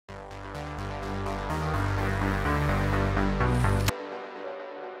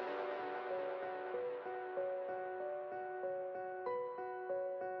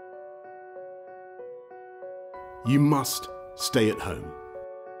You must stay at home.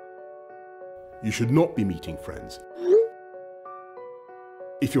 You should not be meeting friends.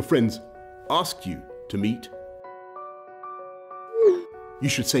 If your friends ask you to meet, you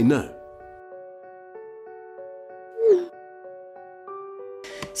should say no.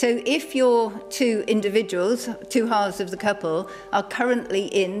 So if your two individuals, two halves of the couple, are currently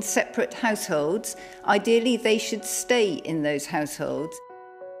in separate households, ideally they should stay in those households.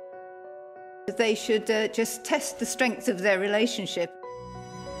 They should just test the strength of their relationship.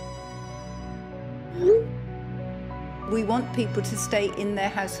 We want people to stay in their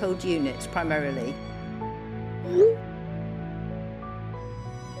household units primarily.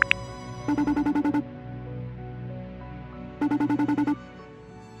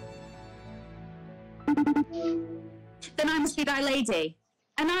 Then I must be thy lady.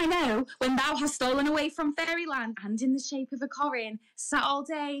 And I know when thou hast stolen away from fairyland, and in the shape of a Corin, sat all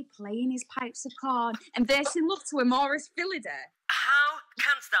day playing his pipes of corn, and versing love to a Morris Phillida. How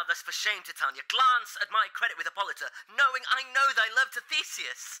canst thou thus for shame, Titania, glance at my credit with Hippolyta, knowing I know thy love to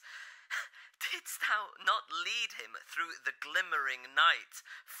Theseus? Didst thou not lead him through the glimmering night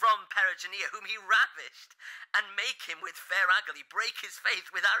from Perigenia, whom he ravished, and make him with fair Agile break his faith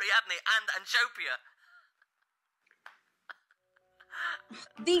with Ariadne and Antiopia?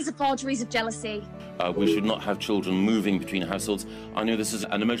 These are forgeries of jealousy. We should not have children moving between households. I know this is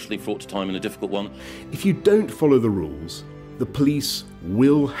an emotionally fraught time and a difficult one. If you don't follow the rules, the police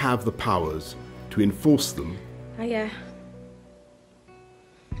will have the powers to enforce them.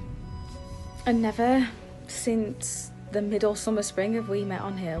 And never since the middle summer spring have we met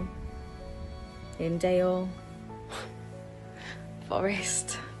on hill, in dale,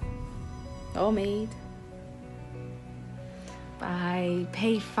 forest, or mead, by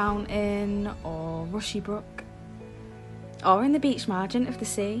paved fountain or rushy brook, or in the beach margin of the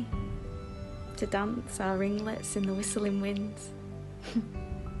sea, to dance our ringlets in the whistling winds.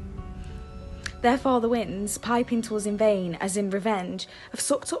 Therefore the winds, piping to us in vain, as in revenge, have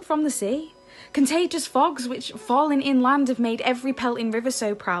sucked up from the sea contagious fogs which, falling inland, have made every pelting river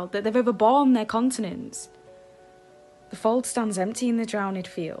so proud that they've overborne their continents. The fold stands empty in the drowned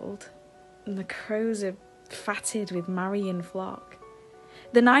field, and the crows are fatted with marrying flock.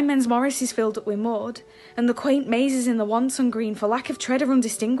 The nine men's morris is filled up with mud, and the quaint mazes in the wanton green for lack of tread are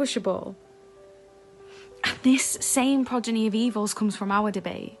undistinguishable. And this same progeny of evils comes from our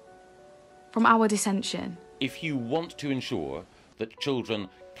debate, from our dissension. If you want to ensure that children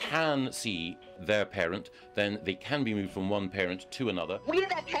can see their parent, then they can be moved from one parent to another. We are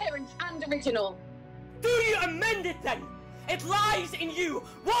their parents and original. Do you amend it then? It lies in you.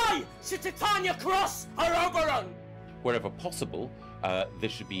 Why should Titania cross her Oberon? Wherever possible,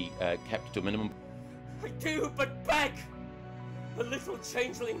 this should be kept to a minimum. I do but beg the little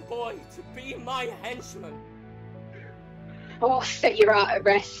changeling boy to be my henchman. Oh, set your heart at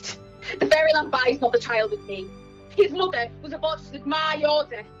rest. The fairyland buys not the child of me. His mother was aborted at my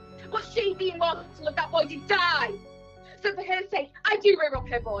order, but she, being mortal of that boy, did die. So for her sake, I do rear up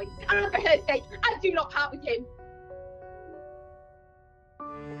her boy, and for her sake, I do not part with him.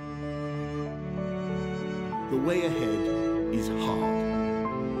 The way ahead is hard.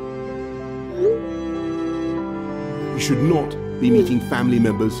 You should not be meeting family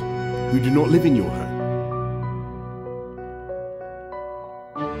members who do not live in your home.